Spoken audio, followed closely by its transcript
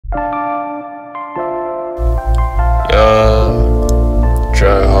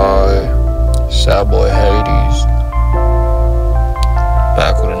Sad Boy Hades,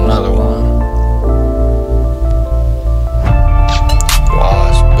 back with another one.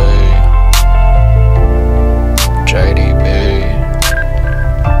 Lost B, JDB,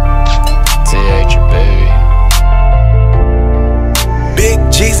 THB. Big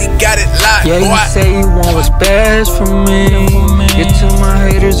Jeezy got it locked. Yeah, you say you want what's best for me. Yeah, to my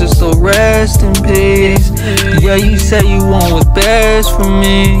haters, just so rest in peace. Yeah, you say you want what's best for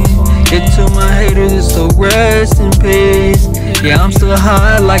me. Yeah, to my haters, just so rest in peace. Yeah, I'm still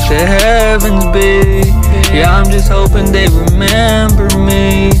high like the heavens be. Yeah, I'm just hoping they remember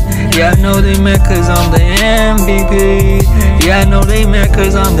me. Yeah, I know they mad cause I'm the MVP. Yeah, I know they mad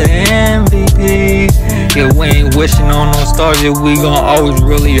cause I'm the MVP. Yeah, we ain't wishing on no stars, yeah, we gon' always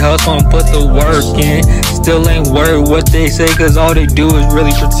really hustle and put the work in. Still ain't worried what they say, cause all they do is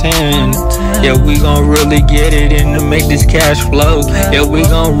really pretend. Yeah, we gon' really get it in to make this cash flow. Yeah, we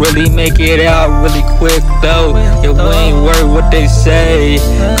gon' really make it out really quick though. Yeah, we ain't worried what they say,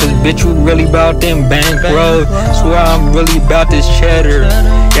 cause bitch, we really bout them bankroll. Swear I'm really bout this cheddar.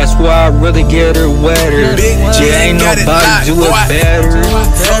 That's why I really get her wetter. Yeah, ain't nobody do it better.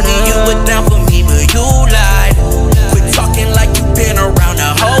 Told me you were down for me, but you lied. Quit talking like you been around the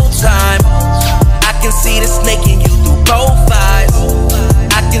whole time. I can see the snake in you through both eyes.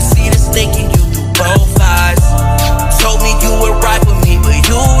 I can see the snake in you through both eyes. Told me you would ride with me, but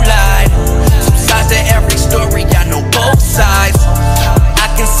you lied. Some sides to every story, I know both sides.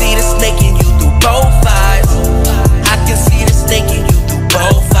 I can see the snake in you through both eyes. I can see the snake in you through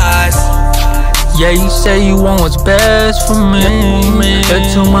both eyes. Yeah, you say you want what's best for me.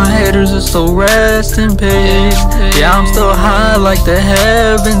 Yeah, to my haters, it's so rest in peace. Yeah, I'm still high like the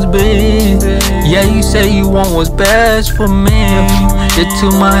heavens be. Yeah, you say you want what's best for me. Yeah, to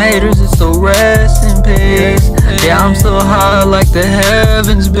my haters, it's so rest in peace. Yeah, I'm still high like the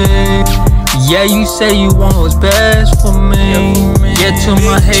heavens be. Yeah, you say you want what's best for me. Yeah, to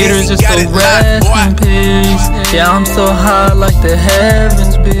my haters, it's so rest in peace. Yeah, I'm still high like the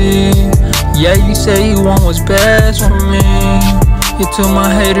heavens be. Yeah, you say you want what's best for me. Yeah, to my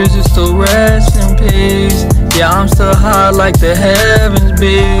haters, it's still rest in peace. Yeah, I'm still high like the heavens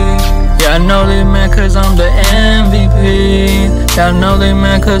be. Yeah, I know they mad cause I'm the MVP. Yeah, I know they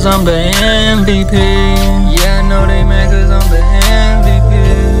mad cause I'm the MVP. Yeah, I know they mad cause